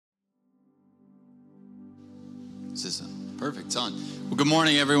Is this on? Perfect, it's on. Well, good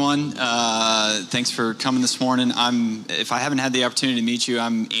morning, everyone. Thanks for coming this morning. If I haven't had the opportunity to meet you,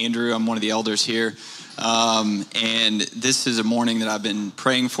 I'm Andrew. I'm one of the elders here. And this is a morning that I've been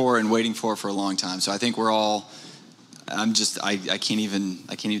praying for and waiting for a long time. So I think we're all, I can't even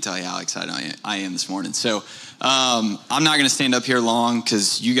tell you how excited I am this morning. So I'm not going to stand up here long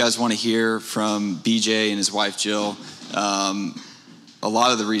because you guys want to hear from BJ and his wife, Jill. A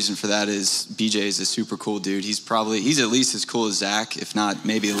lot of the reason for that is BJ is a super cool dude. He's at least as cool as Zach, if not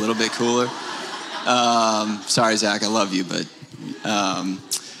maybe a little bit cooler. Sorry, Zach, I love you, but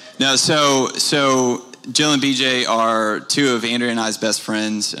no. So Jill and BJ are two of Andrea and I's best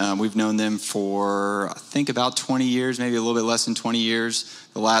friends. We've known them for I think about 20 years, maybe a little bit less than 20 years.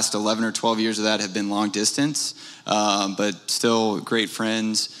 The last 11 or 12 years of that have been long distance, but still great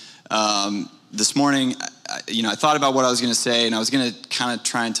friends. This morning, I thought about what I was going to say, and I was going to kind of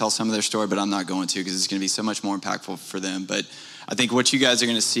try and tell some of their story, but I'm not going to because it's going to be so much more impactful for them. But I think what you guys are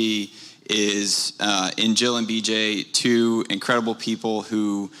going to see is in Jill and BJ, two incredible people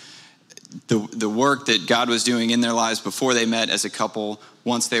who the work that God was doing in their lives before they met as a couple,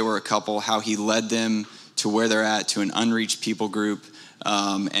 once they were a couple, how he led them to where they're at, to an unreached people group,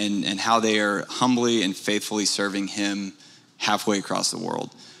 and how they are humbly and faithfully serving him halfway across the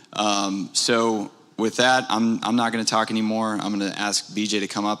world. So with that, I'm not going to talk anymore. I'm going to ask BJ to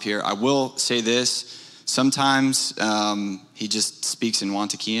come up here. I will say this. Sometimes he just speaks in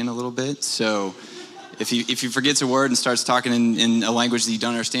Wantakian a little bit. So if he forgets a word and starts talking in a language that you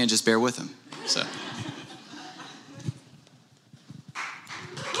don't understand, just bear with him. So.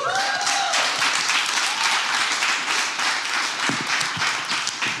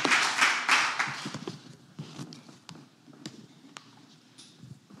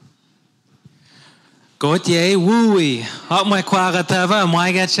 Gotye wui, hot my quagatava,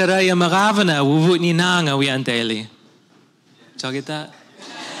 my gachara yamagavana, wuvutni nanga we anteli. Did y'all get that?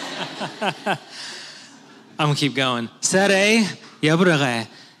 I'm gonna keep going. Sere yabrage,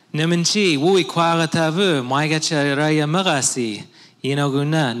 nemenchi, wui quagatavu, my gachara yamagasi,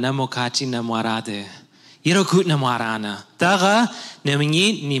 yinoguna, namokachi namwarade. Yirokut namwarana. Daga,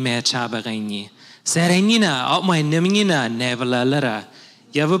 nemini ni me chabagani. Serenina, hot my neminina, nevala lera.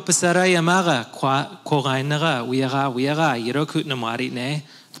 Yavu pasara yamaga kogainaga wiyaga yirokut namari ne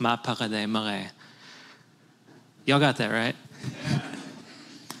mapagade mage. Y'all got that right?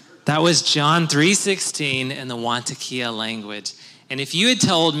 That was John 3:16 in the Wantakia language. And if you had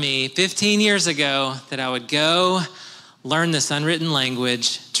told me 15 years ago that I would go learn this unwritten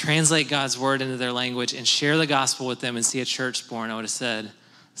language, translate God's word into their language, and share the gospel with them and see a church born, I would have said,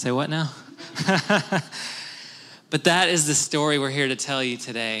 say what now? But that is the story we're here to tell you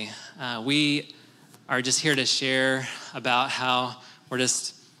today. We are just here to share about how we're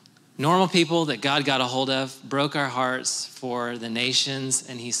just normal people that God got a hold of, broke our hearts for the nations,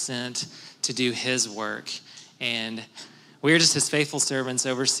 and he sent to do his work. And we're just his faithful servants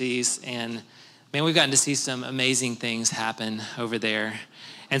overseas. And man, we've gotten to see some amazing things happen over there.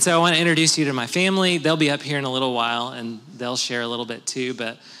 And so I want to introduce you to my family. They'll be up here in a little while, and they'll share a little bit too.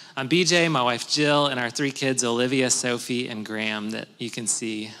 But I'm BJ, my wife Jill, and our three kids, Olivia, Sophie, and Graham, that you can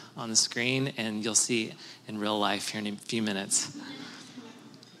see on the screen, and you'll see in real life here in a few minutes.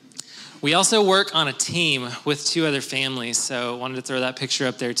 We also work on a team with two other families, so I wanted to throw that picture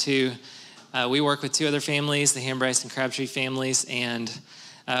up there too. We work with two other families, the Hambryce and Crabtree families, and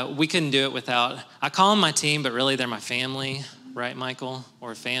we couldn't do it without, I call them my team, but really they're my family, right, Michael?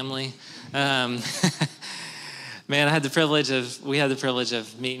 Or family. Man, we had the privilege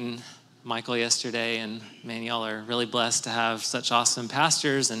of meeting Michael yesterday, and man, y'all are really blessed to have such awesome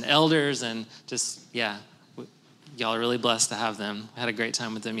pastors and elders, and just, y'all are really blessed to have them. I had a great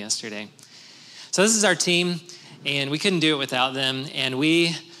time with them yesterday. So this is our team, and we couldn't do it without them, and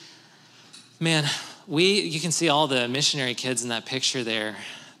you can see all the missionary kids in that picture there.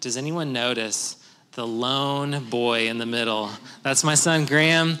 Does anyone notice the lone boy in the middle? That's my son,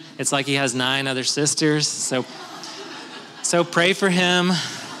 Graham. It's like he has 9 other sisters, so pray for him.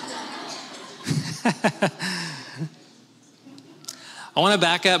 I want to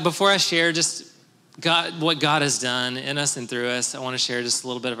back up. Before I share just what God has done in us and through us, I want to share just a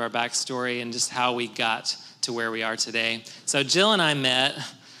little bit of our backstory and just how we got to where we are today. So Jill and I met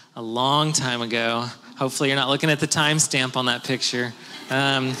a long time ago. Hopefully you're not looking at the timestamp on that picture.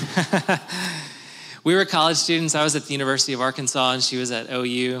 We were college students. I was at the University of Arkansas and she was at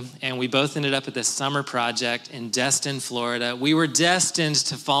OU. And we both ended up at this summer project in Destin, Florida. We were destined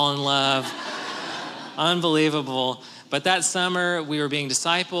to fall in love. Unbelievable. But that summer we were being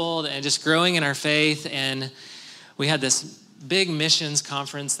discipled and just growing in our faith. And we had this big missions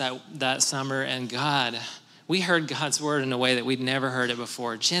conference that summer. And God, we heard God's word in a way that we'd never heard it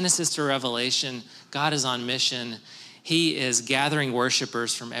before. Genesis to Revelation, God is on mission. He is gathering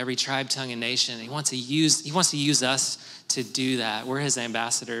worshipers from every tribe, tongue, and nation. He wants to use us to do that. We're his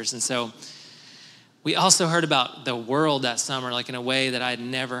ambassadors. And so we also heard about the world that summer, like in a way that I had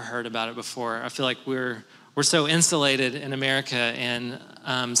never heard about it before. I feel like we're so insulated in America, and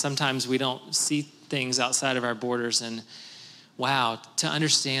sometimes we don't see things outside of our borders. And wow, to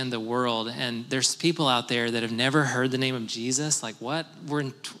understand the world. And there's people out there that have never heard the name of Jesus. Like what?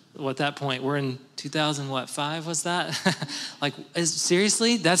 At that point, we're in 2005, was that? Like,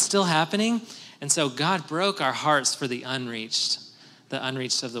 seriously? That's still happening? And so God broke our hearts for the unreached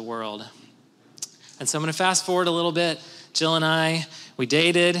of the world. And so I'm going to fast forward a little bit. Jill and I, we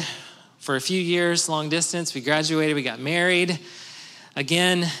dated for a few years, long distance. We graduated, we got married.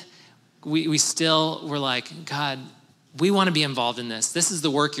 Again, we still were like, God, we want to be involved in this. This is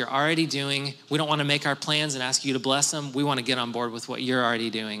the work you're already doing. We don't want to make our plans and ask you to bless them. We want to get on board with what you're already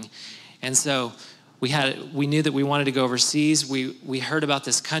doing. And so we knew that we wanted to go overseas. We heard about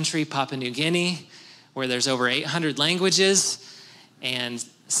this country, Papua New Guinea, where there's over 800 languages, and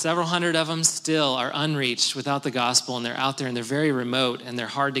several hundred of them still are unreached without the gospel, and they're out there and they're very remote and they're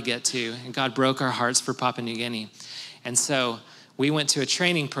hard to get to. And God broke our hearts for Papua New Guinea. And so we went to a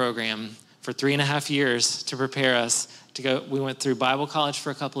training program for 3.5 years to prepare us to go. We went through Bible college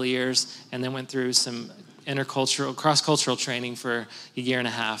for a couple of years and then went through some cross-cultural training for a year and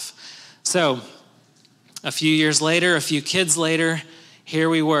a half. So a few years later, a few kids later, here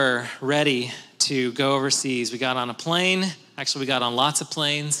we were ready to go overseas. We got on a plane. Actually, we got on lots of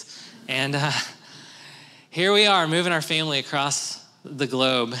planes, and here we are moving our family across the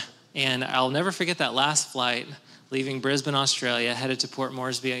globe. And I'll never forget that last flight, leaving Brisbane, Australia, headed to Port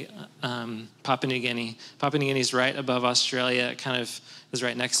Moresby, Papua New Guinea. Papua New Guinea is right above Australia. It kind of is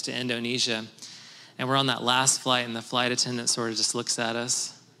right next to Indonesia. And we're on that last flight, and the flight attendant sort of just looks at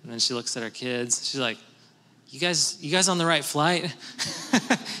us, and then she looks at our kids. She's like, you guys on the right flight?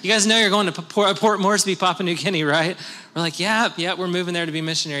 You guys know you're going to Port Moresby, Papua New Guinea, right? We're like, yeah, we're moving there to be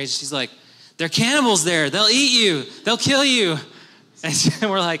missionaries. She's like, they're cannibals there. They'll eat you. They'll kill you. And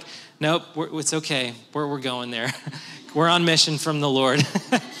we're like, nope, it's okay. We're going there. We're on mission from the Lord.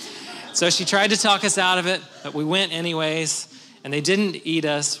 So she tried to talk us out of it, but we went anyways. And they didn't eat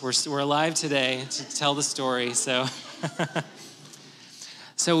us. We're alive today to tell the story. So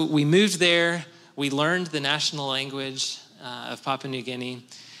we moved there. We learned the national language of Papua New Guinea.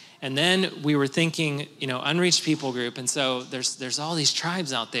 And then we were thinking, unreached people group. And so there's all these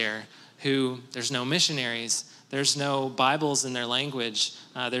tribes out there who there's no missionaries. There's no Bibles in their language.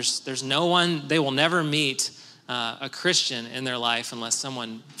 There's no one, they will never meet a Christian in their life unless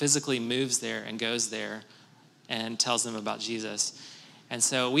someone physically moves there and goes there and tells them about Jesus. And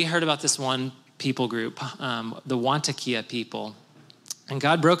so we heard about this one people group, the Wantakia people. And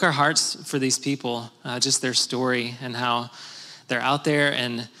God broke our hearts for these people, just their story and how they're out there,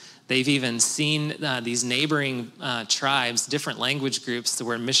 and they've even seen these neighboring tribes, different language groups to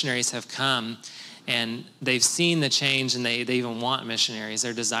where missionaries have come, and they've seen the change, and they even want missionaries.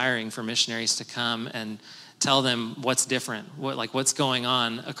 They're desiring for missionaries to come and tell them what's different, what's going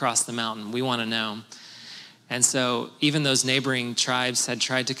on across the mountain. We want to know. And so even those neighboring tribes had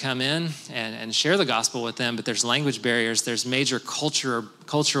tried to come in and share the gospel with them, but there's language barriers, there's major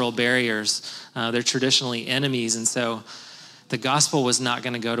cultural barriers. They're traditionally enemies, and so the gospel was not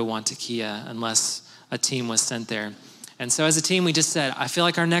going to go to Wantakia unless a team was sent there. And so as a team, we just said, I feel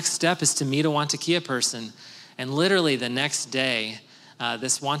like our next step is to meet a Wantakia person. And literally the next day,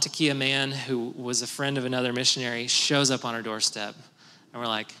 this Wantakia man who was a friend of another missionary shows up on our doorstep. And we're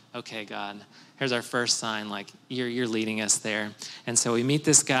like, okay, God, here's our first sign, like you're leading us there. And so we meet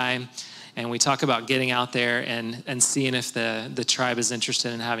this guy, and we talk about getting out there and seeing if the tribe is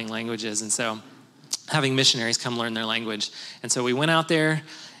interested in having languages. And so having missionaries come learn their language. And so we went out there,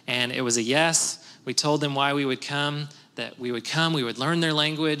 and it was a yes. We told them why we would come, that we would come, we would learn their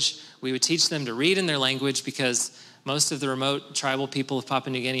language, we would teach them to read in their language, because most of the remote tribal people of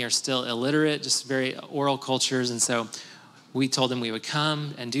Papua New Guinea are still illiterate, just very oral cultures. And so we told them we would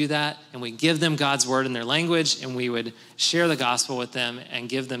come and do that, and we'd give them God's word in their language, and we would share the gospel with them and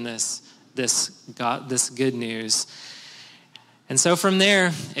give them this good news. And so from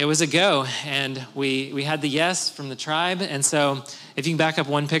there, it was a go, and we had the yes from the tribe. And so if you can back up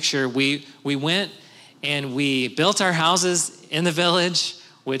one picture, we went and we built our houses in the village,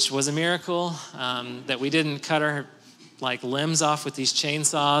 which was a miracle, that we didn't cut our limbs off with these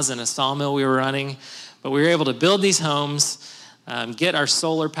chainsaws and a sawmill we were running, but we were able to build these homes. get our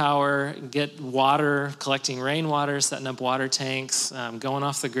solar power, get water, collecting rainwater, setting up water tanks, going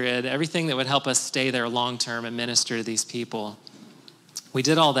off the grid, everything that would help us stay there long term and minister to these people. We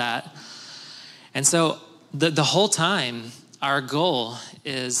did all that. And so the whole time, our goal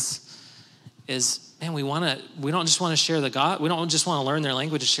is man, we don't just want to share we don't just want to learn their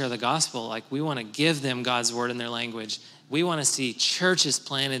language to share the gospel. Like, we want to give them God's word in their language. We want to see churches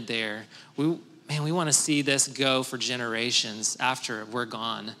planted there. We want to see this go for generations after we're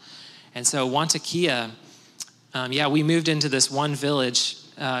gone. And so Wantakia, we moved into this one village.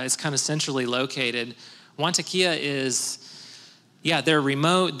 It's kind of centrally located. Wantakia is, they're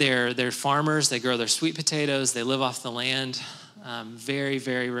remote. They're farmers. They grow their sweet potatoes. They live off the land. Very,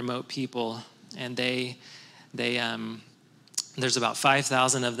 very remote people. And there's about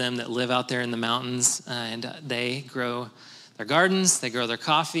 5,000 of them that live out there in the mountains, and they grow their gardens, they grow their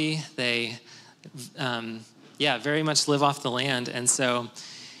coffee, they, very much live off the land. And so,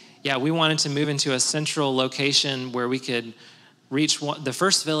 we wanted to move into a central location where we could reach the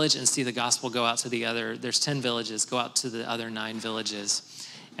first village and see the gospel go out to the other. There's 10 villages, go out to the other 9 villages.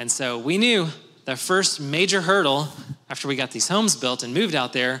 And so we knew the first major hurdle after we got these homes built and moved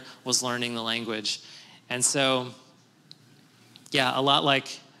out there was learning the language. And so, a lot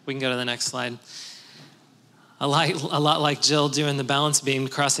like, we can go to the next slide. A lot like Jill doing the balance beam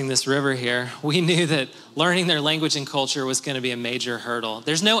crossing this river here, we knew that learning their language and culture was going to be a major hurdle.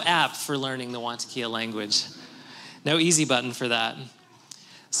 There's no app for learning the Wantakia language. No easy button for that.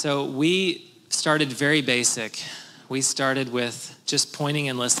 So we started very basic. We started with just pointing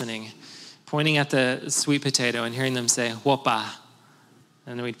and listening. Pointing at the sweet potato and hearing them say, wopa.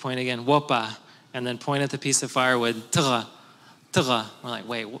 And then we'd point again, wopa. And then point at the piece of firewood, tira, tira. We're like,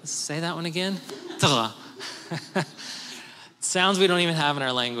 wait, say that one again? Tira. Sounds we don't even have in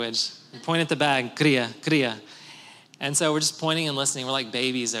our language. We point at the bag, kriya, kriya. And so we're just pointing and listening. We're like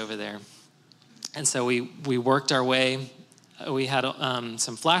babies over there. And so we worked our way. We had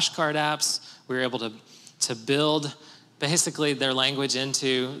some flashcard apps. We were able to build basically their language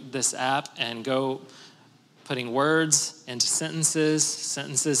into this app and go putting words into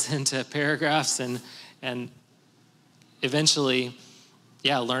sentences into paragraphs, and eventually,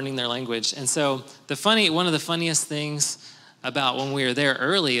 learning their language. And so one of the funniest things about when we were there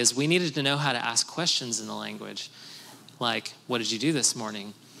early is we needed to know how to ask questions in the language. Like, what did you do this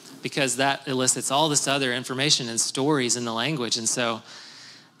morning? Because that elicits all this other information and stories in the language. And so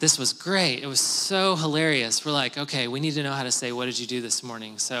this was great. It was so hilarious. We're like, okay, we need to know how to say, what did you do this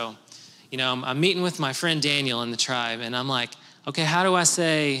morning? So, I'm meeting with my friend Daniel in the tribe, and I'm like, okay, how do I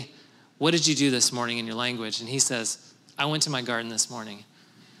say, what did you do this morning in your language? And he says, I went to my garden this morning.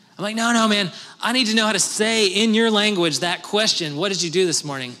 I'm like, no, man, I need to know how to say in your language that question, what did you do this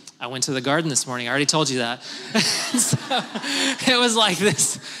morning? I went to the garden this morning. I already told you that. So it was like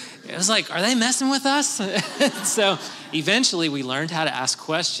this. It was like, are they messing with us? So eventually we learned how to ask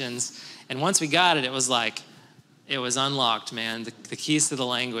questions. And once we got it, it was like, it was unlocked, man. The keys to the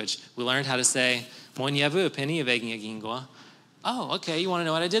language. We learned how to say, Monyavu, penny of oh, okay, you want to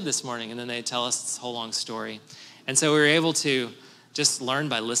know what I did this morning? And then they tell us this whole long story. And so we were able to just learn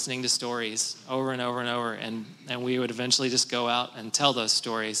by listening to stories over and over and over. And we would eventually just go out and tell those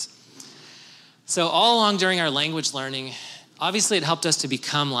stories. So all along during our language learning, obviously, it helped us to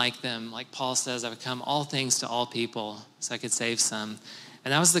become like them. Like Paul says, I become all things to all people so I could save some.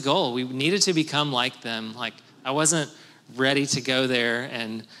 And that was the goal. We needed to become like them. Like, I wasn't ready to go there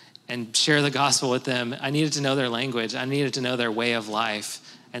and share the gospel with them. I needed to know their language. I needed to know their way of life.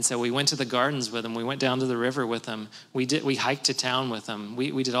 And so we went to the gardens with them. We went down to the river with them. We hiked to town with them.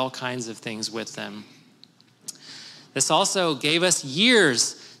 We did all kinds of things with them. This also gave us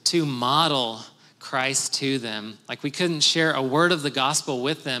years to model Christ to them. Like, we couldn't share a word of the gospel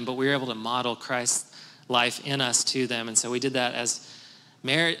with them, but we were able to model Christ's life in us to them. And so we did that as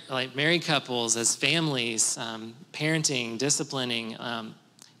married couples, as families, parenting, disciplining.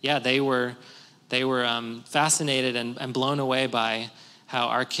 They were fascinated and blown away by how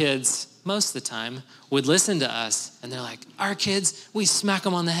our kids, most of the time, would listen to us. And they're like, our kids, we smack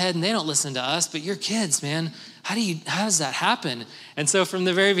them on the head and they don't listen to us, but your kids, man, how does that happen? And so from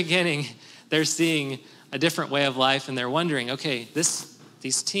the very beginning, they're seeing a different way of life, and they're wondering, okay, this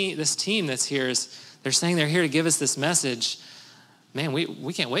team that's here they're saying they're here to give us this message. Man,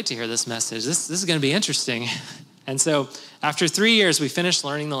 we can't wait to hear this message. This is going to be interesting. And so after 3 years, we finished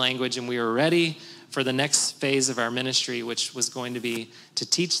learning the language, and we were ready for the next phase of our ministry, which was going to be to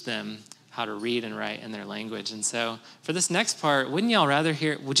teach them how to read and write in their language. And so for this next part, would y'all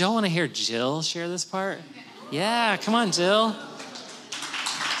want to hear Jill share this part? Yeah, come on, Jill.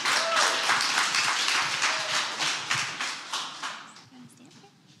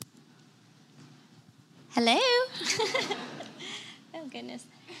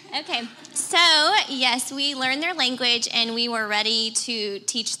 Okay, so yes, we learned their language and we were ready to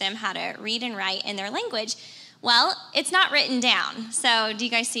teach them how to read and write in their language. Well, it's not written down. So do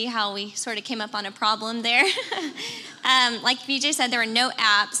you guys see how we sort of came up on a problem there? Like BJ said, there were no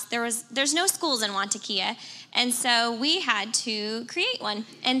apps. There's no schools in Wantakea. And so we had to create one.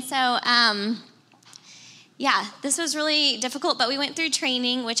 And so, this was really difficult, but we went through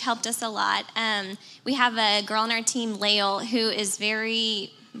training, which helped us a lot. We have a girl on our team, Lael, who is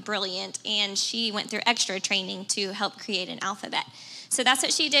very brilliant, and she went through extra training to help create an alphabet. So that's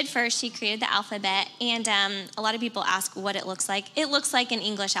what she did first. She created the alphabet, and a lot of people ask what it looks like. It looks like an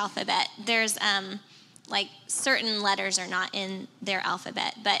English alphabet. There's like certain letters are not in their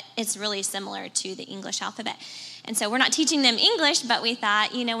alphabet, but it's really similar to the English alphabet. And so we're not teaching them English, but we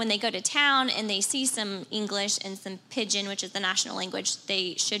thought, when they go to town and they see some English and some Pidgin, which is the national language,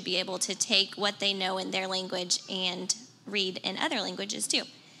 they should be able to take what they know in their language and read in other languages too.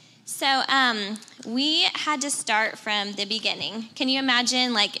 So we had to start from the beginning. Can you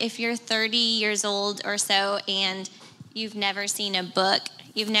imagine, like, if you're 30 years old or so and you've never seen a book,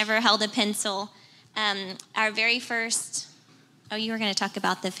 you've never held a pencil? Our very first... Oh, you were going to talk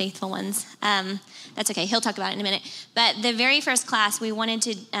about the faithful ones. That's okay. He'll talk about it in a minute. But the very first class, we wanted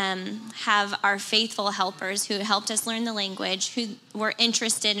to have our faithful helpers who helped us learn the language, who were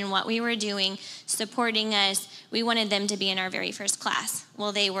interested in what we were doing, supporting us. We wanted them to be in our very first class.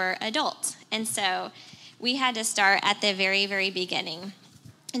 Well, they were adults. And so we had to start at the very, very beginning.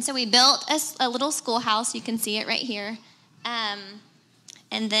 And so we built a little schoolhouse. You can see it right here.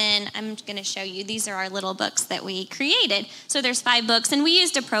 And then I'm going to show you, these are our little books that we created. So there's 5 books, and we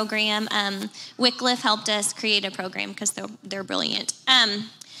used a program. Wycliffe helped us create a program because they're brilliant.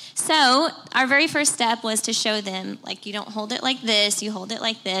 So our very first step was to show them, like, you don't hold it like this, you hold it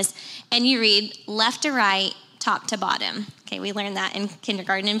like this, and you read left to right, top to bottom. Okay, we learned that in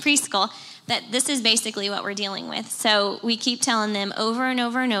kindergarten and preschool, that this is basically what we're dealing with. So we keep telling them over and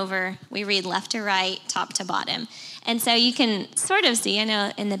over and over, we read left to right, top to bottom. And so you can sort of see, I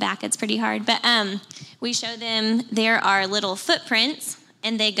know in the back it's pretty hard, but we show them there are little footprints,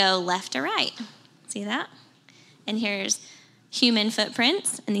 and they go left to right. See that? And here's human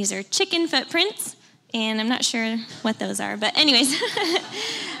footprints, and these are chicken footprints, and I'm not sure what those are, but anyways.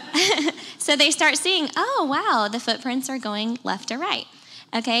 So they start seeing, oh, wow, the footprints are going left to right.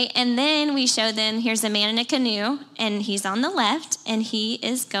 Okay, and then we show them, here's a man in a canoe, and he's on the left, and he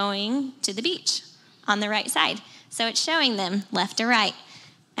is going to the beach on the right side. So it's showing them left to right.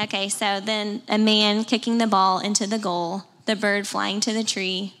 Okay, so then a man kicking the ball into the goal, the bird flying to the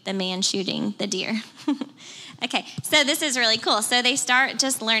tree, the man shooting the deer. Okay, so this is really cool. So they start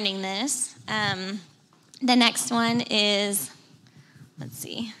just learning this. The next one is, let's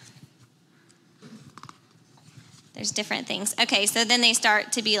see. There's different things. Okay, so then they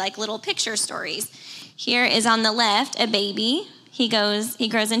start to be like little picture stories. Here is on the left a baby. He grows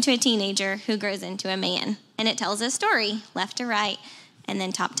into a teenager who grows into a man. And it tells a story, left to right, and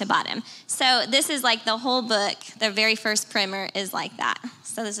then top to bottom. So this is like the whole book. The very first primer is like that.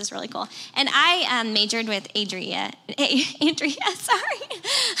 So this is really cool. And I majored with Andrea, sorry.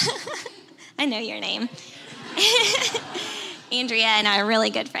 I know your name. Andrea and I are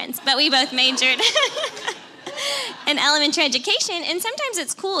really good friends, but we both majored in elementary education. And sometimes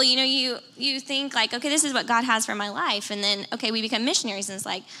it's cool, you think like, okay, this is what God has for my life. And then, okay, we become missionaries, and it's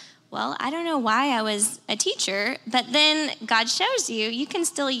like, well, I don't know why I was a teacher, but then God shows you can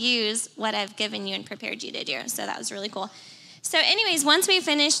still use what I've given you and prepared you to do. So that was really cool. So anyways, once we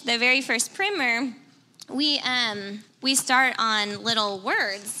finished the very first primer, we start on little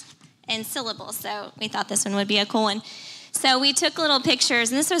words and syllables. So we thought this one would be a cool one. So we took little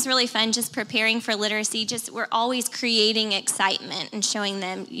pictures, and this was really fun, just preparing for literacy. We're always creating excitement and showing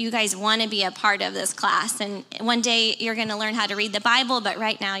them, you guys want to be a part of this class. And one day you're going to learn how to read the Bible, but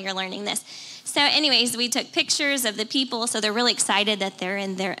right now you're learning this. So anyways, we took pictures of the people, so they're really excited that they're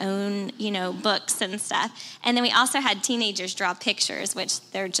in their own, books and stuff. And then we also had teenagers draw pictures, which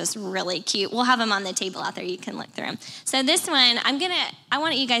they're just really cute. We'll have them on the table out there. You can look through them. So this one, I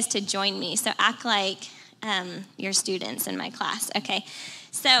want you guys to join me. So act like your students in my class, okay?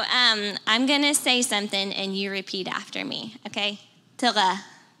 So I'm going to say something, and you repeat after me, okay? Tira.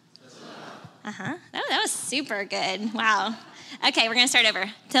 Uh-huh. Oh, that was super good. Wow. Okay, we're going to start over.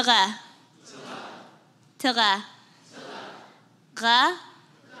 Tira. Tira. Ra.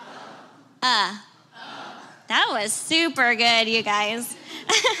 That was super good, you guys.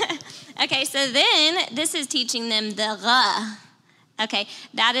 Okay, so then this is teaching them the ra. Okay,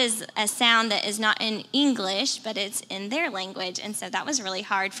 that is a sound that is not in English, but it's in their language. And so that was really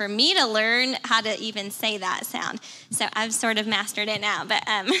hard for me to learn how to even say that sound. So I've sort of mastered it now. But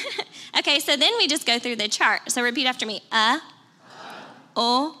okay, so then we just go through the chart. So repeat after me.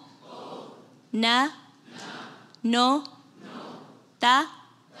 O, na, no, ta,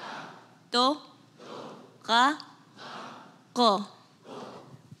 do, ra, go.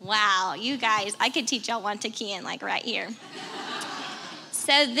 Wow, you guys, I could teach y'all Wantakian like right here.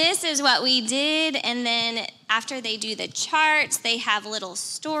 So this is what we did, and then after they do the charts, they have little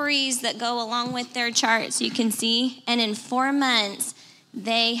stories that go along with their charts, you can see. And in 4 months,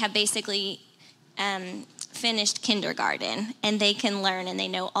 they have basically finished kindergarten, and they can learn, and they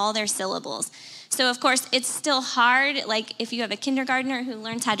know all their syllables. So, of course, it's still hard. Like, if you have a kindergartner who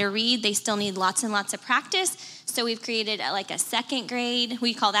learns how to read, they still need lots and lots of practice. So we've created like a second grade.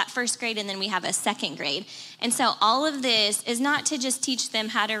 We call that first grade, and then we have a second grade. And so all of this is not to just teach them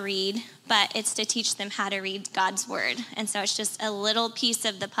how to read, but it's to teach them how to read God's word. And so it's just a little piece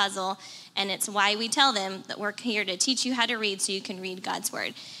of the puzzle, and it's why we tell them that we're here to teach you how to read so you can read God's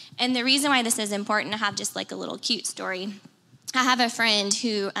word. And the reason why this is important to have just like a little cute story, I have a friend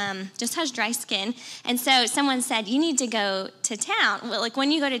who just has dry skin, and so someone said, you need to go to town. Well, like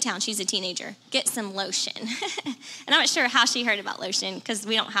when you go to town, she's a teenager, get some lotion. And I'm not sure how she heard about lotion because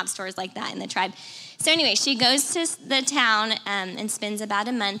we don't have stores like that in the tribe. So anyway, she goes to the town and spends about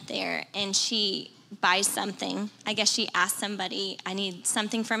a month there, and she buys something. I guess she asked somebody, I need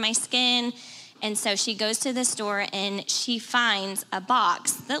something for my skin. And so she goes to the store and she finds a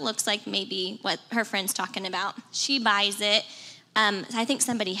box that looks like maybe what her friend's talking about. She buys it. I think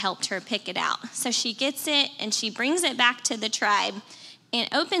somebody helped her pick it out. So she gets it and she brings it back to the tribe and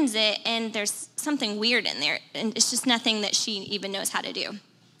opens it, and there's something weird in there. And it's just nothing that she even knows how to do.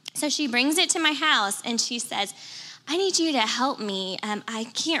 So she brings it to my house and she says, I need you to help me. I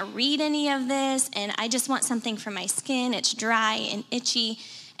can't read any of this, and I just want something for my skin. It's dry and itchy.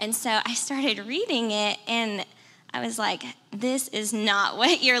 And so I started reading it, and I was like, this is not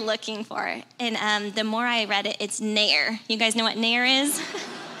what you're looking for. And the more I read it, it's Nair. You guys know what Nair is?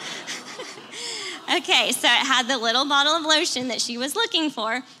 Okay, so it had the little bottle of lotion that she was looking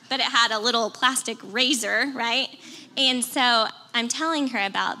for, but it had a little plastic razor, right? And so I'm telling her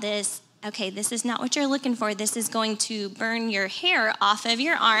about this. Okay, this is not what you're looking for. This is going to burn your hair off of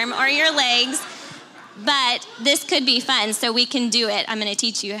your arm or your legs. But this could be fun, so we can do it. I'm going to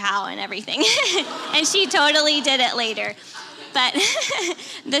teach you how and everything. And she totally did it later. But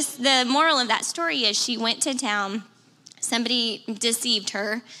the moral of that story is she went to town. Somebody deceived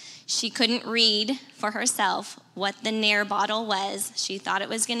her. She couldn't read for herself what the Nair bottle was. She thought it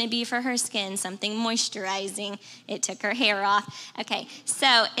was going to be for her skin, something moisturizing. It took her hair off. Okay,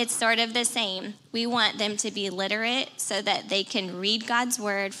 so it's sort of the same. We want them to be literate so that they can read God's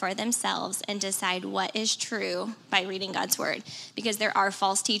word for themselves and decide what is true by reading God's word. Because there are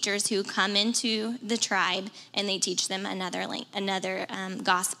false teachers who come into the tribe and they teach them another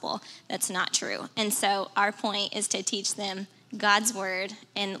gospel that's not true. And so our point is to teach them God's word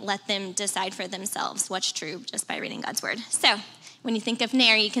and let them decide for themselves what's true just by reading God's word. So when you think of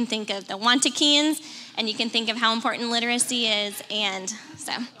Nair, you can think of the Wantakians, and you can think of how important literacy is. And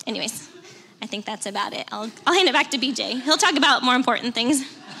so anyways, I think that's about it. I'll hand it back to BJ. He'll talk about more important things.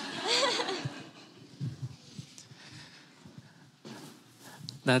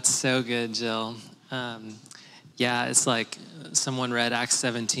 That's so good, Jill. Yeah, it's like someone read Acts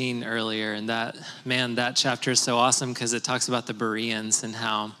 17 earlier, and that chapter is so awesome because it talks about the Bereans and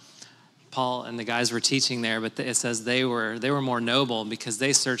how Paul and the guys were teaching there, but it says they were more noble because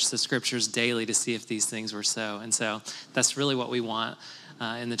they searched the scriptures daily to see if these things were so. And so that's really what we want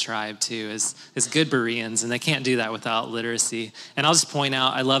in the tribe too, is good Bereans, and they can't do that without literacy. And I'll just point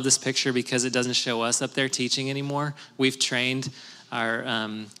out, I love this picture because it doesn't show us up there teaching anymore. We've trained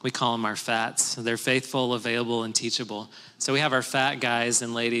we call them our fats. They're faithful, available, and teachable. So we have our fat guys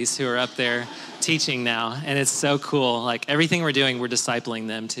and ladies who are up there teaching now, and it's so cool. Like everything we're doing, we're discipling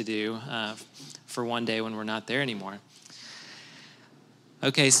them to do for one day when we're not there anymore.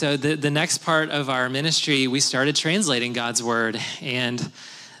 Okay, so the next part of our ministry, we started translating God's word, and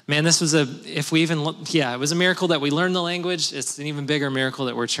man, this was it was a miracle that we learned the language. It's an even bigger miracle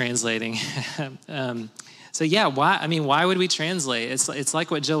that we're translating. So yeah, why would we translate? It's like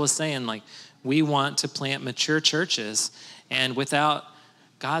what Jill was saying, like we want to plant mature churches, and without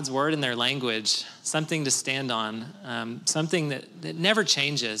God's word in their language, something to stand on, something that never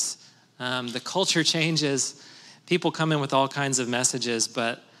changes. The culture changes, people come in with all kinds of messages,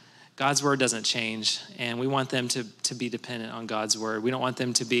 but God's word doesn't change, and we want them to be dependent on God's word. We don't want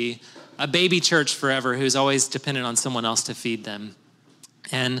them to be a baby church forever who's always dependent on someone else to feed them.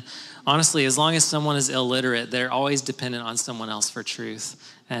 And honestly, as long as someone is illiterate, they're always dependent on someone else for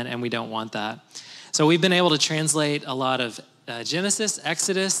truth, and we don't want that. So we've been able to translate a lot of Genesis,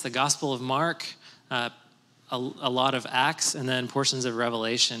 Exodus, the Gospel of Mark, a lot of Acts, and then portions of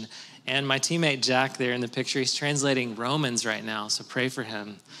Revelation. And my teammate Jack there in the picture, he's translating Romans right now, so pray for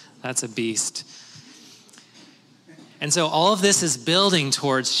him. That's a beast. And so all of this is building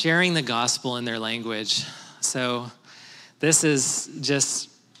towards sharing the gospel in their language. So this is just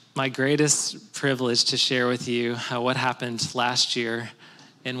my greatest privilege to share with you what happened last year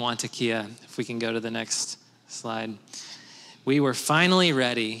in Wantakea. If we can go to the next slide. We were finally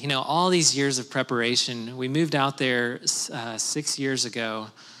ready. You know, all these years of preparation. We moved out there 6 years ago,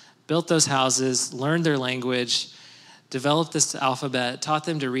 built those houses, learned their language, developed this alphabet, taught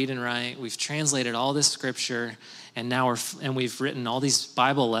them to read and write. We've translated all this scripture, and now we've written all these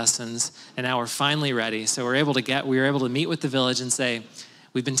Bible lessons, and now we're finally ready. So we were able to meet with the village and say,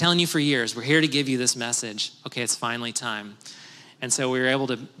 we've been telling you for years, we're here to give you this message. Okay, it's finally time. And so we were able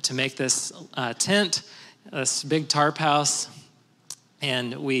to make this tent, this big tarp house,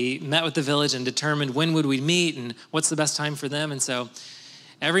 and we met with the village and determined when would we meet and what's the best time for them. And so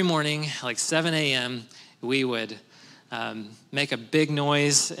every morning, like 7 a.m., we would make a big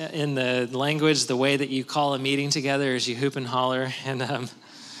noise in the language, the way that you call a meeting together is you hoop and holler. And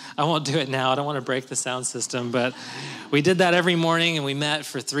I won't do it now. I don't want to break the sound system, but we did that every morning, and we met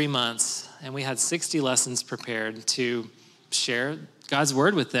for 3 months, and we had 60 lessons prepared to share God's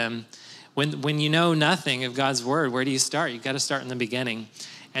word with them. When you know nothing of God's word, where do you start? You've got to start in the beginning.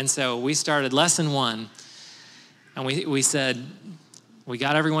 And so we started lesson 1, and we said, we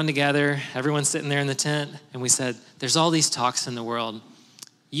got everyone together, everyone's sitting there in the tent, and we said, there's all these talks in the world.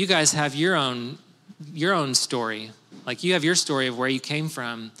 You guys have your own story. Like, you have your story of where you came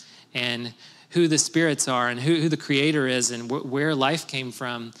from and who the spirits are and who the creator is and where life came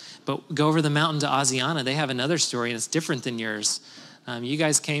from. But go over the mountain to Asiana. They have another story, and it's different than yours. You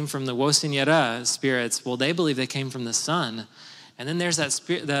guys came from the Wosinjara spirits. Well, they believe they came from the sun. And then there's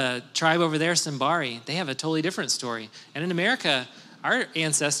the tribe over there, Simbari. They have a totally different story. And in America, our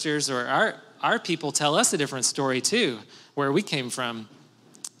ancestors or our people tell us a different story too, where we came from.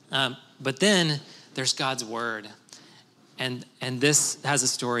 But then there's God's word. And this has a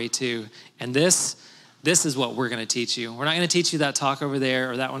story too. And this is what we're going to teach you. We're not going to teach you that talk over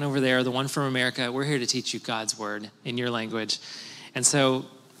there or that one over there or the one from America. We're here to teach you God's word in your language. And so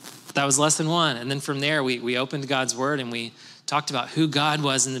that was lesson 1. And then from there, we opened God's word and we talked about who God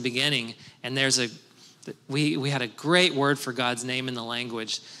was in the beginning. And we had a great word for God's name in the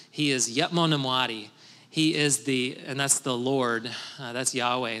language. He is Yetmonamwadi. He is and that's the Lord, that's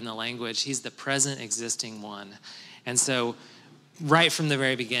Yahweh in the language. He's the present existing one. And so right from the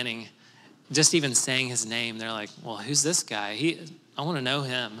very beginning, just even saying his name, they're like, well, who's this guy? I want to know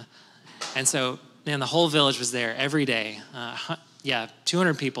him. And so, man, the whole village was there every day.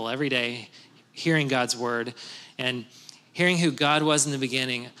 200 people every day hearing God's word and hearing who God was in the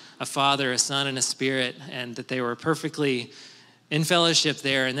beginning, a Father, a Son, and a Spirit, and that they were perfectly in fellowship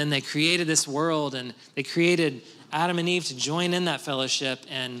there. And then they created this world, and they created Adam and Eve to join in that fellowship.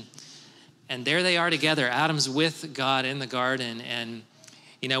 And there they are together. Adam's with God in the garden. And,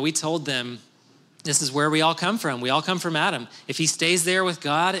 we told them, this is where we all come from. We all come from Adam. If he stays there with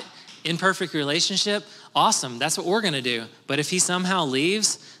God in perfect relationship, awesome. That's what we're going to do. But if he somehow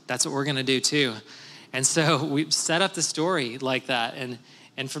leaves, that's what we're going to do too. And so we set up the story like that.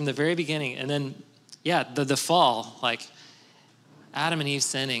 And from the very beginning, and then, the fall, like Adam and Eve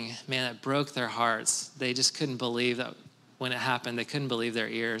sinning, man, it broke their hearts. They just couldn't believe that when it happened. They couldn't believe their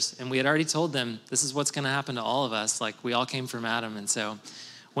ears. And we had already told them, this is what's going to happen to all of us. Like, we all came from Adam. And so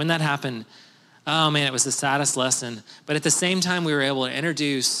when that happened, oh man, it was the saddest lesson. But at the same time, we were able to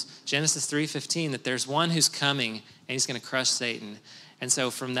introduce Genesis 3:15, that there's one who's coming and he's going to crush Satan. And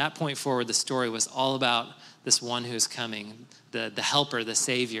so from that point forward, the story was all about this one who is coming, the helper, the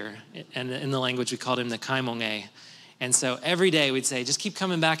savior. And in the language, we called him the Kaimonge. And so every day we'd say, just keep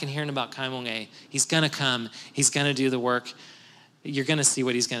coming back and hearing about Kaimonge. He's going to come. He's going to do the work. You're going to see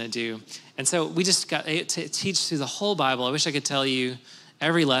what he's going to do. And so we just got to teach through the whole Bible. I wish I could tell you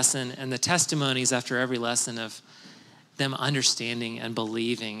every lesson and the testimonies after every lesson of them understanding and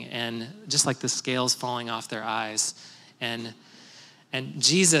believing, and just like the scales falling off their eyes. And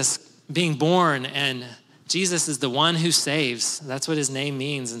Jesus being born, and Jesus is the one who saves. That's what his name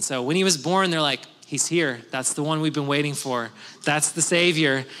means. And so when he was born, they're like, he's here. That's the one we've been waiting for. That's the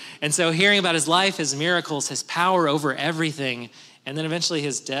Savior. And so hearing about his life, his miracles, his power over everything, and then eventually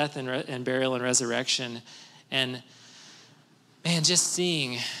his death and burial and resurrection. And man, just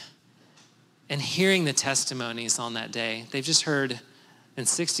seeing and hearing the testimonies on that day. They've just heard and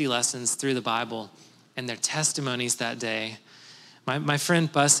 60 lessons through the Bible and their testimonies that day. My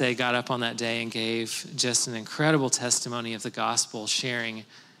friend Busse got up on that day and gave just an incredible testimony of the gospel, sharing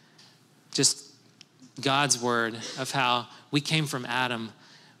just God's word of how we came from Adam.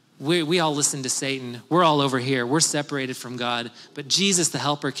 We all listened to Satan. We're all over here. We're separated from God. But Jesus, the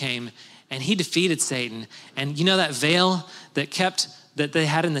helper, came and he defeated Satan. And you know that veil that they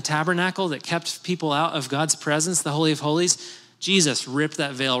had in the tabernacle that kept people out of God's presence, the Holy of Holies? Jesus ripped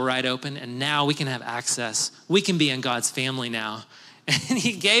that veil right open, and now we can have access. We can be in God's family now. And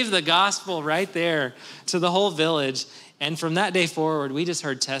he gave the gospel right there to the whole village. And from that day forward, we just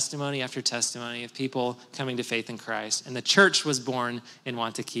heard testimony after testimony of people coming to faith in Christ. And the church was born in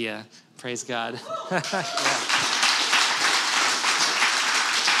Wantakea. Praise God. Yeah.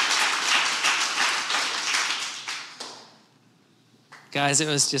 Guys, it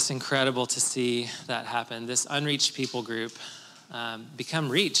was just incredible to see that happen. This unreached people group become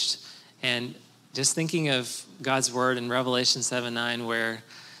reached. And just thinking of God's word in Revelation 7:9, where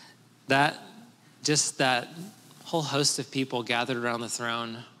that whole host of people gathered around the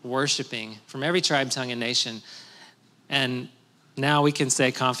throne, worshiping from every tribe, tongue, and nation. And now we can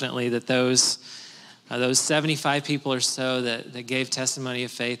say confidently that those 75 people or so that gave testimony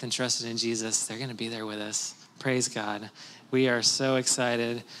of faith and trusted in Jesus, they're going to be there with us. Praise God. We are so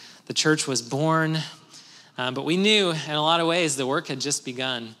excited. The church was born, but we knew in a lot of ways the work had just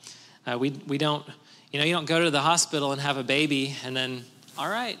begun. We don't, you don't go to the hospital and have a baby and then, all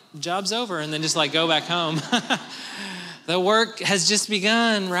right, job's over, and then just go back home. The work has just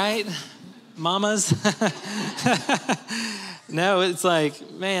begun, right, mamas? No, it's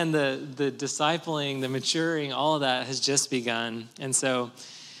man, the discipling, the maturing, all of that has just begun. And so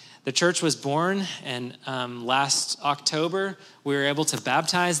the church was born, and last October, we were able to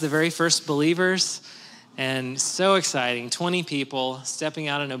baptize the very first believers. And so exciting, 20 people stepping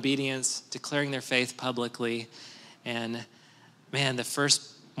out in obedience, declaring their faith publicly. And man, the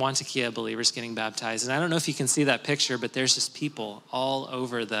first Wantakea believers getting baptized. And I don't know if you can see that picture, but there's just people all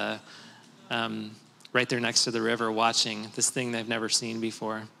over right there next to the river watching this thing they've never seen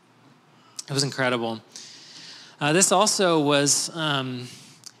before. It was incredible. This also was,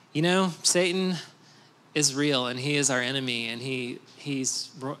 Satan is real, and he is our enemy, and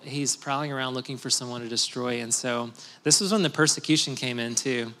he's prowling around looking for someone to destroy. And so this was when the persecution came in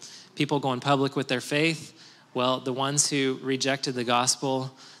too. People going public with their faith. Well, the ones who rejected the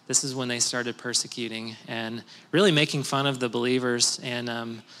gospel, this is when they started persecuting and really making fun of the believers and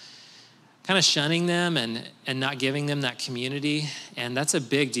kind of shunning them and not giving them that community. And that's a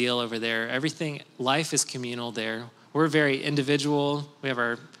big deal over there. Life is communal there. We're very individual. We have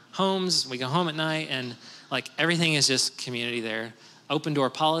our homes. We go home at night, and everything is just community there. Open door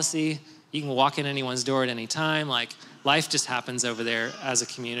policy. You can walk in anyone's door at any time. Life just happens over there as a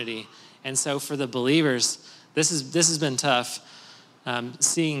community. And so for the believers, this has been tough,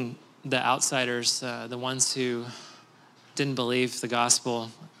 seeing the outsiders, the ones who didn't believe the gospel,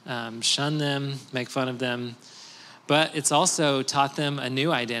 shun them, make fun of them. But it's also taught them a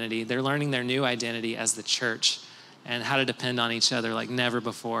new identity. They're learning their new identity as the church and how to depend on each other like never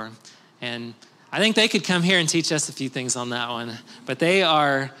before. And I think they could come here and teach us a few things on that one. But they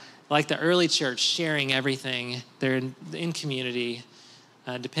are like the early church, sharing everything. They're in community,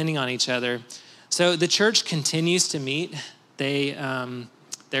 depending on each other. So the church continues to meet.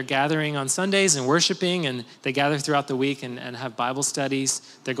 They're gathering on Sundays and worshiping, and they gather throughout the week and have Bible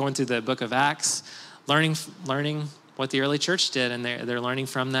studies. They're going through the book of Acts, learning what the early church did, and they're learning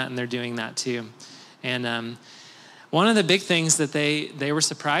from that, and they're doing that too. And one of the big things that they were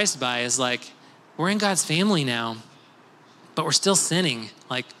surprised by is we're in God's family now, but we're still sinning.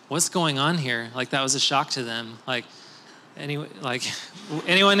 What's going on here? That was a shock to them.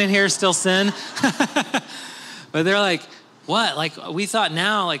 Anyone in here still sin? But they're what? We thought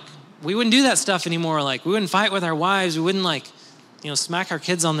now, we wouldn't do that stuff anymore. We wouldn't fight with our wives. We wouldn't smack our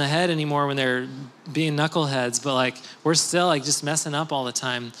kids on the head anymore when they're being knuckleheads. But we're still just messing up all the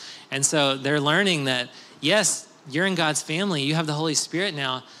time. And so they're learning that, yes, you're in God's family. You have the Holy Spirit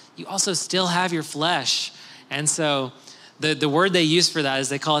now. You also still have your flesh. And so the word they use for that is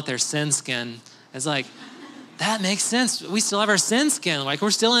they call it their sin skin. It's that makes sense. We still have our sin skin.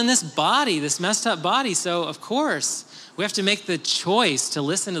 We're still in this body, this messed up body. So of course, we have to make the choice to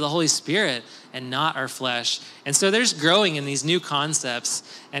listen to the Holy Spirit and not our flesh. And so there's growing in these new concepts.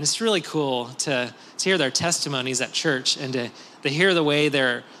 And it's really cool to hear their testimonies at church and to hear the way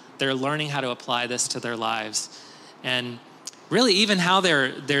they're learning how to apply this to their lives. And really even how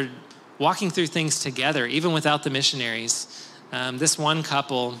they're walking through things together, even without the missionaries. This one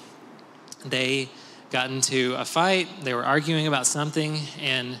couple, they got into a fight. They were arguing about something,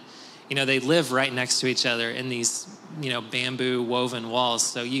 and they live right next to each other in these bamboo woven walls,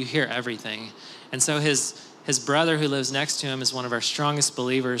 so you hear everything. And so his brother who lives next to him is one of our strongest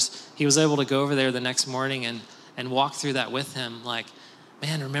believers. He was able to go over there the next morning and walk through that with him. Like,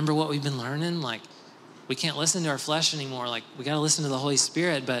 man, remember what we've been learning? Like, we can't listen to our flesh anymore. Like, we got to listen to the Holy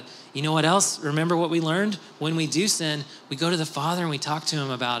Spirit. But you know what else? Remember what we learned? When we do sin, we go to the Father and we talk to him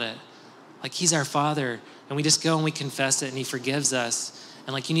about it. Like, he's our Father. And we just go and we confess it and he forgives us.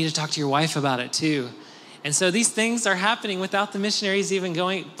 And like, you need to talk to your wife about it too. And so these things are happening without the missionaries even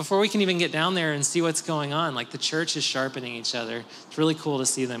going, before we can even get down there and see what's going on. Like, the church is sharpening each other. It's really cool to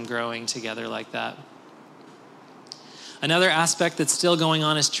see them growing together like that. Another aspect that's still going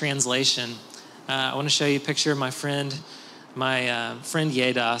on is translation. I want to show you a picture of my friend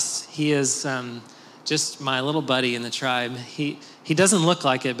Yedas. He is just my little buddy in the tribe. He doesn't look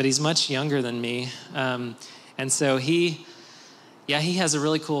like it, but he's much younger than me. And so he has a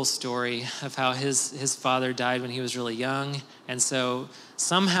really cool story of how his father died when he was really young. And so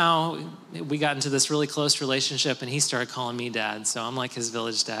somehow we got into this really close relationship, and he started calling me dad. So I'm like his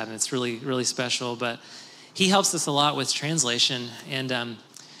village dad, and it's really, really special. But he helps us a lot with translation. And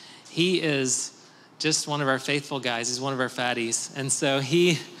he is just one of our faithful guys. He's one of our fatties. And so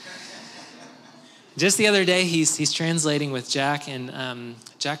just the other day, he's translating with Jack, and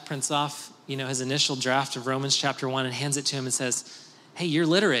Jack prints off, his initial draft of Romans chapter 1 and hands it to him and says, hey, you're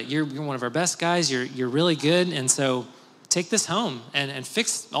literate. You're one of our best guys. You're really good. And so take this home and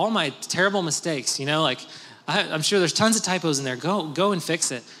fix all my terrible mistakes. I'm sure there's tons of typos in there. Go and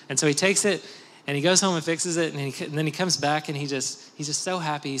fix it. And so he takes it and he goes home and fixes it. And then he comes back and he's just so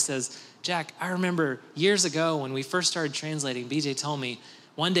happy. He says, Jack, I remember years ago when we first started translating, BJ told me,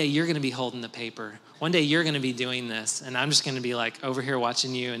 one day you're going to be holding the paper. One day you're going to be doing this. And I'm just going to be like over here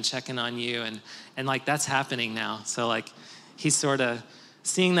watching you and checking on you. And like, that's happening now. So like, he's sort of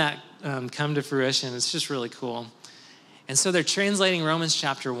seeing that come to fruition. It's just really cool. And so they're translating Romans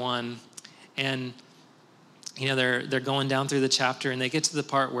chapter 1. And, they're going down through the chapter. And they get to the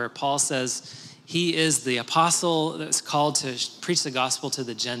part where Paul says, he is the apostle that's called to preach the gospel to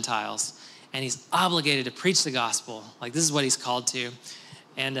the Gentiles. And he's obligated to preach the gospel. Like, this is what he's called to.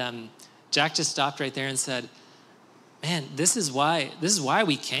 And Jack just stopped right there and said, man, this is why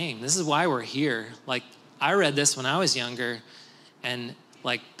we came. This is why we're here. Like, I read this when I was younger. And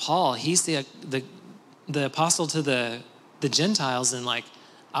like Paul, he's the apostle to the Gentiles. And like,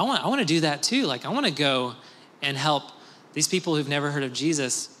 I want to do that too. Like, I want to go and help these people who've never heard of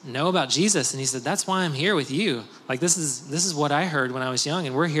Jesus know about Jesus. And he said, that's why I'm here with you. Like, this is what I heard when I was young,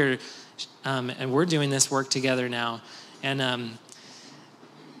 and we're here, and we're doing this work together now. And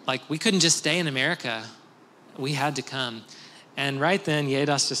like, we couldn't just stay in America. We had to come. And right then,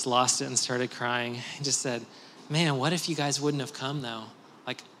 Yedas just lost it and started crying. He just said, man, what if you guys wouldn't have come though?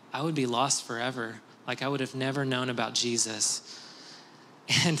 Like, I would be lost forever. Like, I would have never known about Jesus.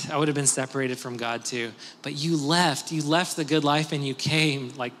 And I would have been separated from God too. But you left the good life and you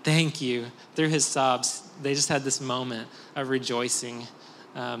came. Like, thank you. Through his sobs, they just had this moment of rejoicing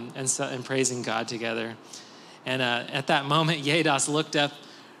and praising God together. And at that moment, Yedas looked up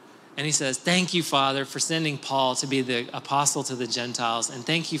and he says, thank you, Father, for sending Paul to be the apostle to the Gentiles. And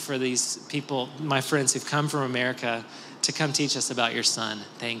thank you for these people, my friends who've come from America to come teach us about your son.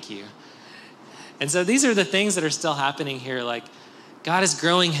 Thank you. And so these are the things that are still happening here. Like, God is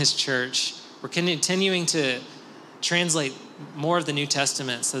growing his church. We're continuing to translate more of the New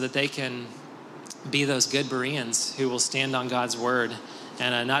Testament so that they can be those good Bereans who will stand on God's word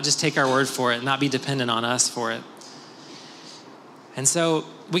and not just take our word for it, not be dependent on us for it. And so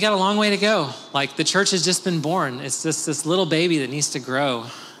we got a long way to go. Like, the church has just been born. It's just this little baby that needs to grow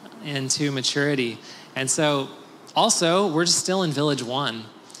into maturity. And so also, we're just still in Village 1.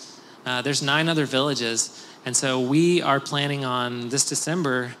 There's 9 other villages. And so we are planning on this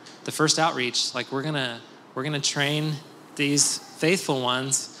December, the first outreach. Like, we're gonna train these faithful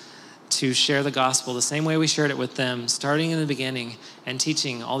ones to share the gospel the same way we shared it with them, starting in the beginning and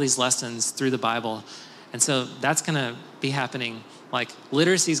teaching all these lessons through the Bible. And so that's gonna be happening. Like,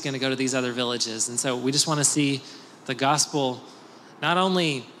 literacy is gonna go to these other villages. And so we just wanna see the gospel, not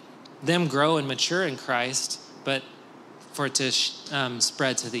only them grow and mature in Christ, but for it to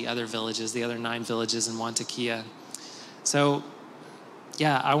spread to the other villages, the other 9 villages in Wantakia. So,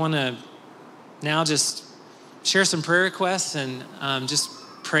 yeah, I want to now just share some prayer requests and just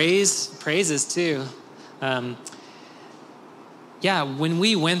praises too. When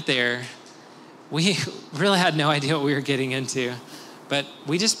we went there, we really had no idea what we were getting into, but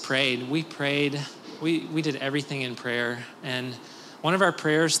we just prayed. We prayed. We did everything in prayer, and one of our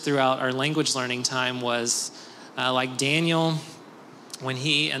prayers throughout our language learning time was like Daniel, when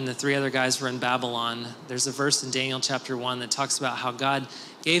he and the 3 other guys were in Babylon. There's a verse in Daniel chapter 1 that talks about how God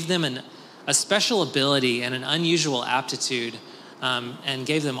gave them a special ability and an unusual aptitude, and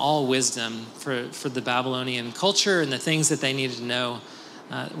gave them all wisdom for the Babylonian culture and the things that they needed to know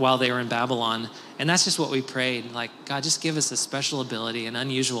while they were in Babylon. And that's just what we prayed. Like, God, just give us a special ability, an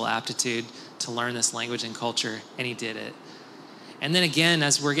unusual aptitude to learn this language and culture. And he did it. And then again,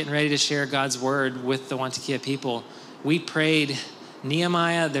 as we're getting ready to share God's word with the Wantakia people, we prayed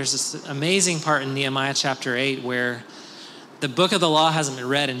Nehemiah. There's this amazing part in Nehemiah chapter 8 where the book of the law hasn't been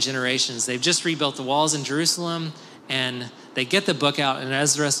read in generations. They've just rebuilt the walls in Jerusalem, and they get the book out, and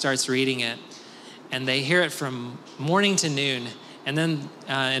Ezra starts reading it, and they hear it from morning to noon. And then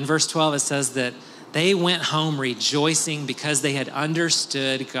in verse 12, it says that they went home rejoicing because they had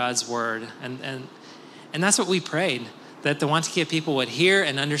understood God's word. And that's what we prayed, that the Wantakia people would hear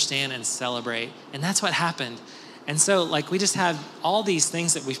and understand and celebrate. And that's what happened. And so, like, we just have all these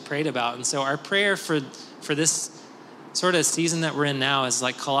things that we've prayed about. And so our prayer for this sort of season that we're in now is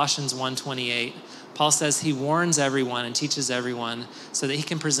like Colossians 1:28. Paul says he warns everyone and teaches everyone so that he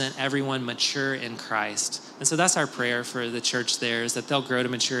can present everyone mature in Christ. And so that's our prayer for the church there, is that they'll grow to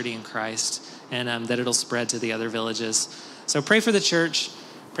maturity in Christ, and that it'll spread to the other villages. So pray for the church,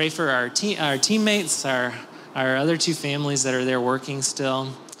 pray for our teammates, our other 2 families that are there working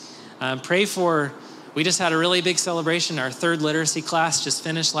still. Pray for, we just had a really big celebration. Our 3rd literacy class just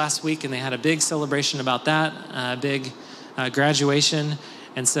finished last week, and they had a big celebration about that, big graduation.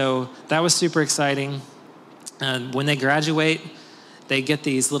 And so that was super exciting. When they graduate, they get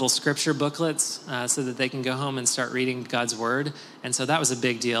these little scripture booklets so that they can go home and start reading God's word. And so that was a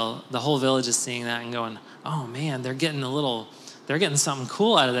big deal. The whole village is seeing that and going, oh man, they're getting something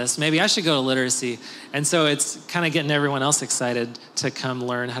cool out of this. Maybe I should go to literacy. And so it's kind of getting everyone else excited to come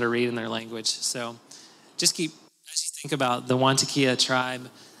learn how to read in their language. So just as you think about the Wantakia tribe,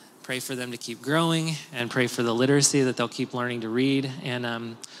 pray for them to keep growing, and pray for the literacy, that they'll keep learning to read.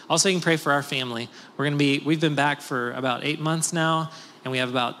 And also you can pray for our family. We've been back for about 8 months now, and we have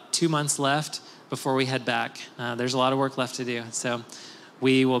about 2 months left before we head back. There's a lot of work left to do. So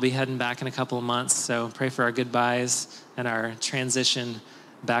we will be heading back in a couple of months. So pray for our goodbyes and our transition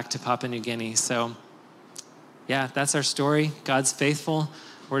back to Papua New Guinea. So yeah, that's our story. God's faithful.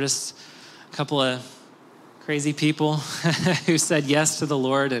 We're just a couple of crazy people who said yes to the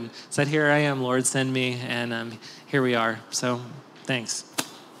Lord and said, here I am, Lord, send me. And here we are. So thanks.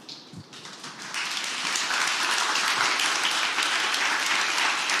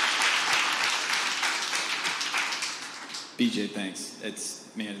 BJ, thanks.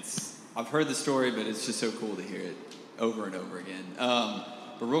 I've heard the story, but it's just so cool to hear it over and over again.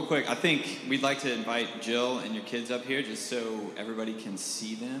 But real quick, I think we'd like to invite Jill and your kids up here just so everybody can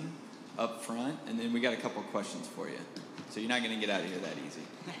see them up front, and then we got a couple questions for you. So you're not going to get out of here that easy.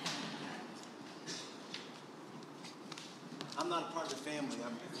 I'm not a part of the family.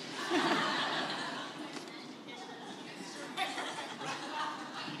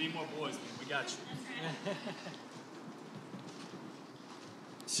 You need more boys, man. We got you.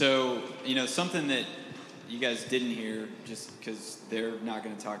 So, something that you guys didn't hear, just because they're not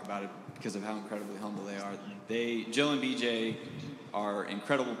going to talk about it because of how incredibly humble they are. Jill and BJ are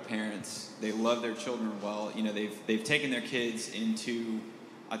incredible parents. They love their children well. They've taken their kids into,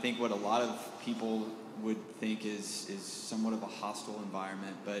 I think, what a lot of people would think is somewhat of a hostile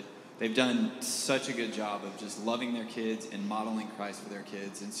environment, but they've done such a good job of just loving their kids and modeling Christ for their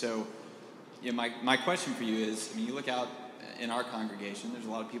kids. And so, my question for you is, you look out in our congregation, there's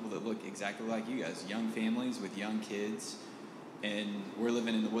a lot of people that look exactly like you guys, young families with young kids. And we're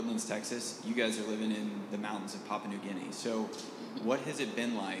living in the Woodlands, Texas. You guys are living in the mountains of Papua New Guinea. So what has it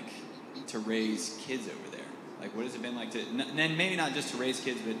been like to raise kids over there? Like, what has it been like to, and maybe not just to raise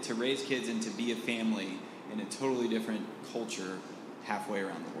kids, but to raise kids and to be a family in a totally different culture halfway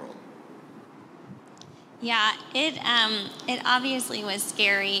around the world? Yeah, it obviously was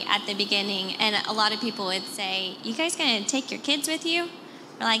scary at the beginning, and a lot of people would say, "You guys gonna take your kids with you?"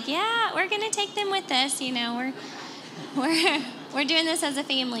 We're like, "Yeah, we're gonna take them with us. We're doing this as a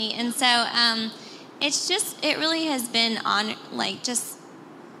family." And so it really has been just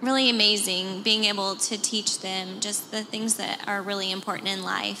really amazing being able to teach them just the things that are really important in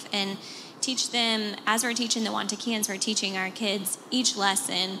life, and teach them as we're teaching the Wantakians, we're teaching our kids each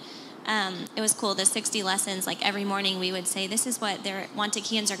lesson. It was cool, the 60 lessons, like every morning we would say, this is what their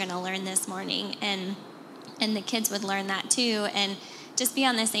Wantakians are going to learn this morning. And the kids would learn that too, and just be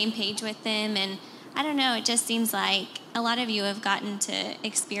on the same page with them. And I don't know, it just seems like a lot of you have gotten to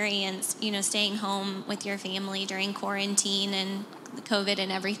experience, staying home with your family during quarantine and the COVID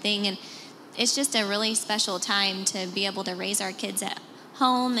and everything. And it's just a really special time to be able to raise our kids at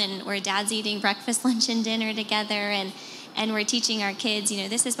home, and where dad's eating breakfast, lunch, and dinner together, and we're teaching our kids,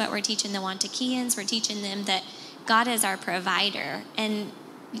 this is what we're teaching the Wantakeans. We're teaching them that God is our provider. And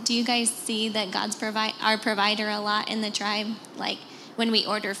do you guys see that God's our provider a lot in the tribe? Like when we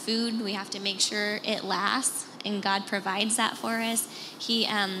order food, we have to make sure it lasts, and God provides that for us. He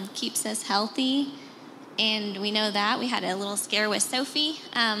keeps us healthy, and we know that. We had a little scare with Sophie,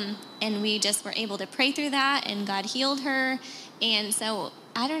 and we just were able to pray through that, and God healed her. And so,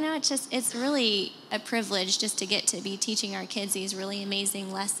 I don't know, it's really a privilege just to get to be teaching our kids these really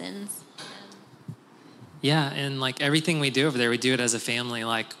amazing lessons. Yeah, and like everything we do over there, we do it as a family.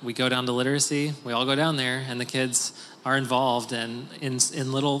 Like we go down to literacy, we all go down there, and the kids are involved and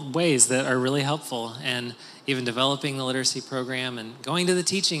in little ways that are really helpful. And even developing the literacy program and going to the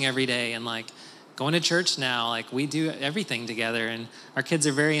teaching every day, and like going to church now, like we do everything together, and our kids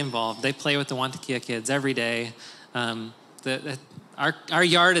are very involved. They play with the Wantakea kids every day. Our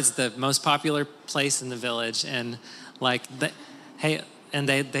yard is the most popular place in the village, and like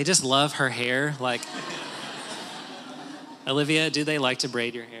they just love her hair. Like Olivia, do they like to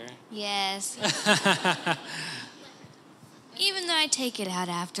braid your hair? Yes. Even though I take it out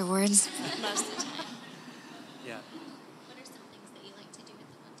afterwards most of the time. Yeah. What are some things that you like to do with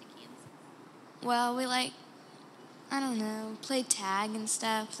the Wantakeans? Well, we I don't know, play tag and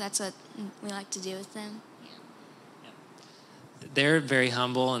stuff. That's what we like to do with them. They're very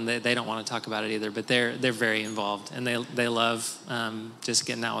humble, and they don't want to talk about it either, but they're very involved, and they love just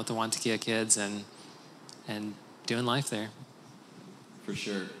getting out with the Wantakea kids and doing life there. For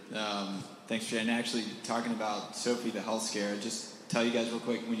sure. Thanks, Jay. And actually, talking about Sophie, the health scare, just tell you guys real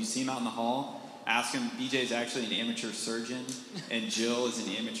quick, when you see him out in the hall, ask him. BJ is actually an amateur surgeon, and Jill is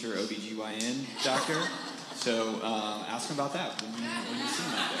an amateur OBGYN doctor. So ask him about that when you see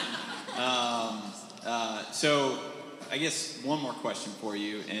him out there. So I guess one more question for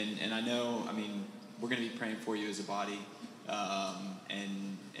you, and I know, we're going to be praying for you as a body,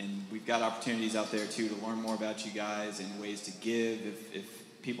 and we've got opportunities out there too to learn more about you guys and ways to give if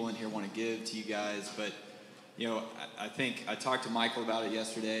people in here want to give to you guys. But I think I talked to Michael about it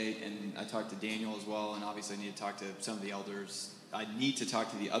yesterday, and I talked to Daniel as well, and obviously I need to talk to some of the elders. I need to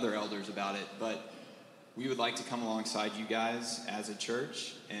talk to the other elders about it, but we would like to come alongside you guys as a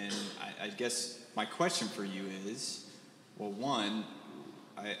church. And I guess my question for you is, well, one,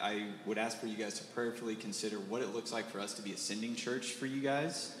 I would ask for you guys to prayerfully consider what it looks like for us to be a sending church for you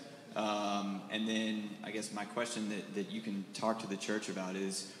guys. And then I guess my question that you can talk to the church about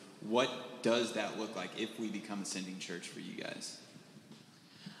is, what does that look like if we become a sending church for you guys?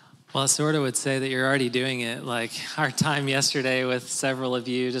 Well, I sort of would say that you're already doing it. Like our time yesterday with several of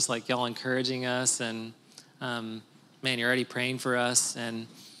you, just like y'all encouraging us, and man, you're already praying for us, and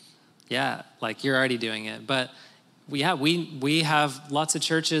yeah, like you're already doing it. But we have lots of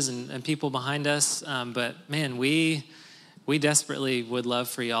churches and people behind us, but man, we desperately would love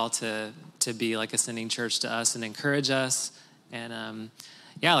for y'all to be like a sending church to us and encourage us. And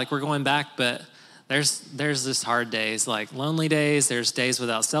like we're going back, but there's this hard days, like lonely days. There's days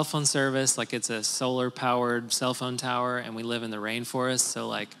without cell phone service, like it's a solar powered cell phone tower, and we live in the rainforest, so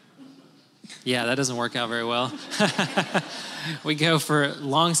like that doesn't work out very well. We go for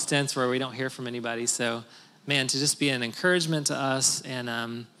long stints where we don't hear from anybody. So man, to just be an encouragement to us,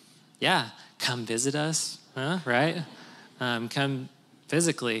 and come visit us, right? Come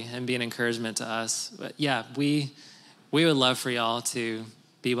physically and be an encouragement to us. But we would love for y'all to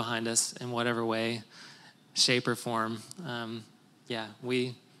be behind us in whatever way, shape, or form.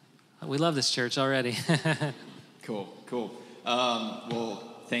 We love this church already. Cool. Well,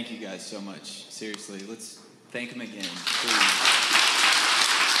 thank you guys so much. Seriously, let's thank them again, please.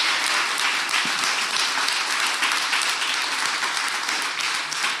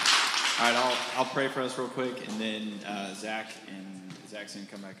 All right, I'll pray for us real quick, and then Zach's going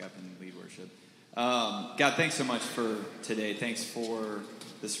to come back up and lead worship. God, thanks so much for today. Thanks for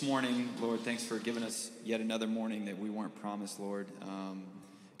this morning, Lord. Thanks for giving us yet another morning that we weren't promised, Lord.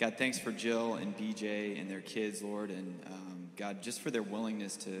 God, thanks for Jill and BJ and their kids, Lord, and God, just for their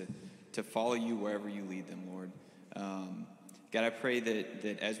willingness to follow you wherever you lead them, Lord. God, I pray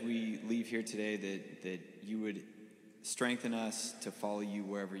that as we leave here today, that you would strengthen us to follow you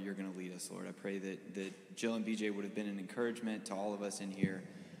wherever you're going to lead us, Lord. I pray that Jill and BJ would have been an encouragement to all of us in here,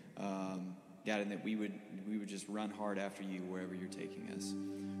 God, and that we would just run hard after you wherever you're taking us.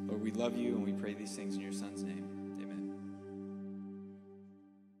 Lord, we love you, and we pray these things in your Son's name.